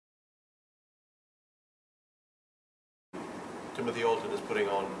Timothy Oulton is putting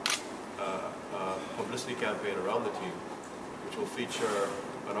on a publicity campaign around the team, which will feature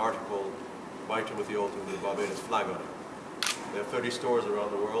an article by Timothy Oulton with the Barbados flag on it. They have 30 stores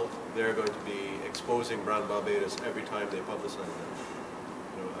around the world. They're going to be exposing brand Barbados every time they publicize them.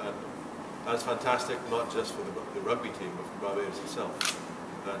 You know, and that's fantastic, not just for the rugby team, but for Barbados itself.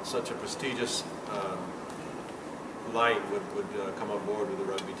 And such a prestigious line would come on board with the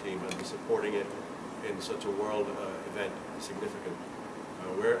rugby team and be supporting it in such a world event significant.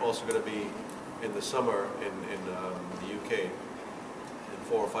 We're also going to be in the summer in the UK in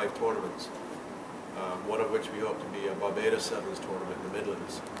 4 or 5 tournaments, one of which we hope to be a Barbados Sevens tournament in the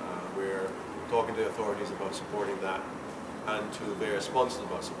Midlands. We're talking to the authorities about supporting that and to various sponsors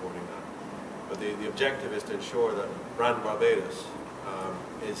about supporting that. But the objective is to ensure that brand Barbados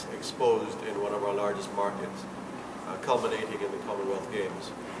is exposed in one of our largest markets, culminating in the Commonwealth Games,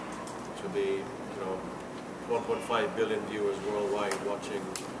 which will be, you know, 1.5 billion viewers worldwide watching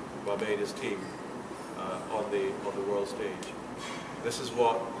Barbados team on the world stage. This is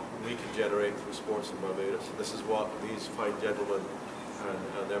what we can generate through sports in Barbados. This is what these fine gentlemen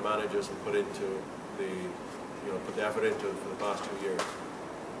and their managers have put into put the effort into for the past 2 years.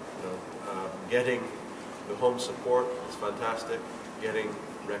 You know, getting the home support is fantastic. Getting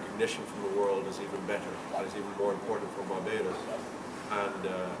recognition from the world is even better. That is even more important for Barbados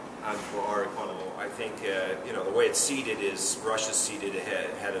and for our economy. I think you know, the way it's seeded is Russia's seeded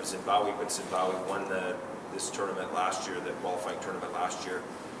ahead of Zimbabwe, but Zimbabwe won this tournament last year, the qualifying tournament last year.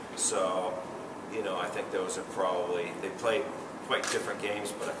 So, you know, I think those are probably, they play quite different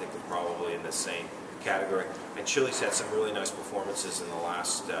games, but I think they're probably in the same category. And Chile's had some really nice performances in the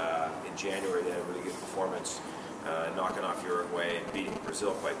last, in January they had a really good performance, knocking off Uruguay and beating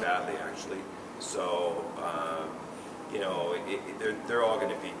Brazil quite badly actually. So, you know, they're all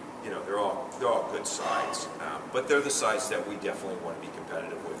going to be, you know, they're all good sides, but they're the sides that we definitely want to be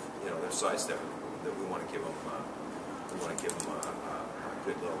competitive with. You know, they're sides that we want to give them, a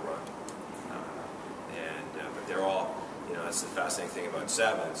good little run. But they're all, you know, that's the fascinating thing about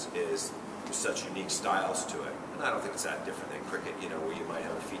sevens is there's such unique styles to it, and I don't think it's that different than cricket. You know, where you might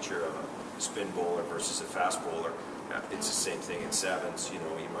have a feature of a spin bowler versus a fast bowler. It's the same thing in sevens. You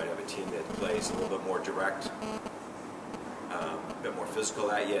know, you might have a team that plays a little bit more direct, a bit more physical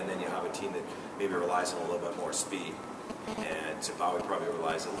at you, and then you have a team that maybe relies on a little bit more speed. And Zimbabwe probably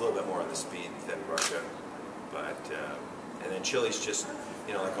relies a little bit more on the speed than Russia. But and then Chile's just,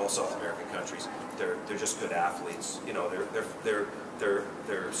 you know, like all South American countries, they're just good athletes. You know, they're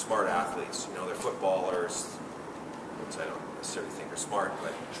smart athletes. You know, they're footballers, which I don't necessarily think are smart,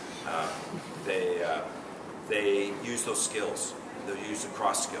 but they use those skills. They'll use the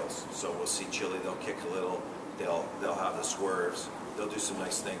cross skills. So we'll see Chile. They'll kick a little. They'll have the swerves. They'll do some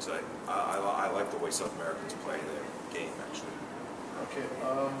nice things. I like the way South Americans play their game actually. Okay.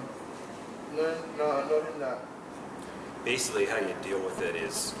 Learning that. Basically, how you deal with it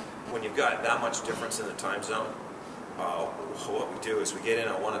is when you've got that much difference in the time zone. What we do is we get in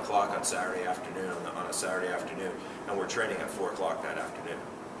at 1 o'clock on Saturday afternoon, on a Saturday afternoon, and we're training at 4 o'clock that afternoon.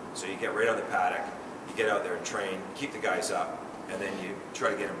 So you get right on the paddock, you get out there and train, keep the guys up, and then you try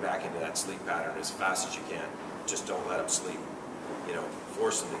to get them back into that sleep pattern as fast as you can. Just don't let them sleep. You know,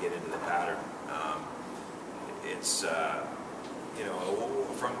 force them to get into the pattern. It's you know,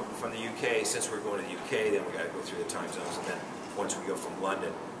 from the UK. Since we're going to the UK, then we got to go through the time zones, and then once we go from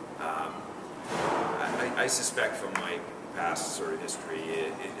London, I suspect from my past sort of history,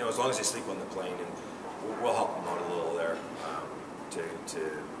 you know, as long as they sleep on the plane, and we'll help them out a little there to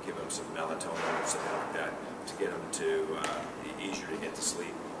give them some melatonin or something like that to get them to easier to get to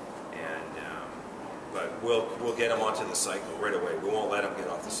sleep. And but we'll get them onto the cycle right away. We won't let them get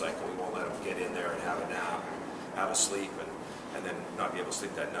off the cycle. We won't let them get in there and have a nap, have a sleep, and then not be able to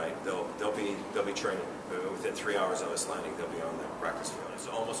sleep that night. They'll be training within 3 hours of us landing. They'll be on the practice field. It's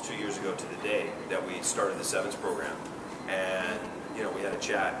almost 2 years ago to the day that we started the sevens program, and you know, we had a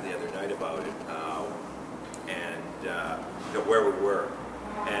chat the other night about it, and you know, where we were,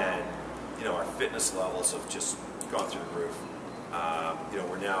 and you know, our fitness levels have just gone through the roof. You know,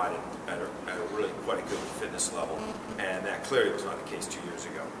 we're now at a really quite a good fitness level, and that clearly was not the case 2 years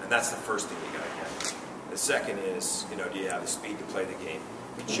ago. And that's the first thing you got to get. The second is, you know, do you have the speed to play the game?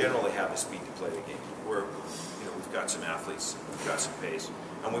 We generally have the speed to play the game. You know, we've got some athletes, we've got some pace,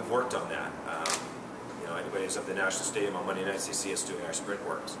 and we've worked on that. You know, anybody who's up at the National Stadium on Monday nights, they see us doing our sprint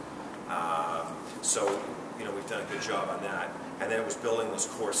works. So, you know, we've done a good job on that. And then it was building those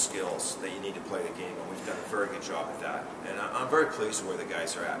core skills that you need to play the game, and we've done a very good job at that. And I'm very pleased with where the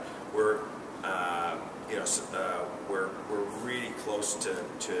guys are at. We're, you know, we're really close to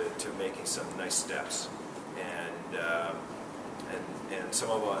making some nice steps. And and some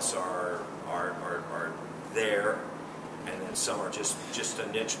of us are there, and then some are just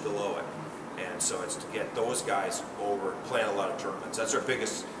a niche below it. And so it's to get those guys over playing a lot of tournaments. That's our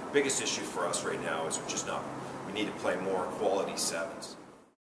biggest issue for us right now. Is we need to play more quality sevens.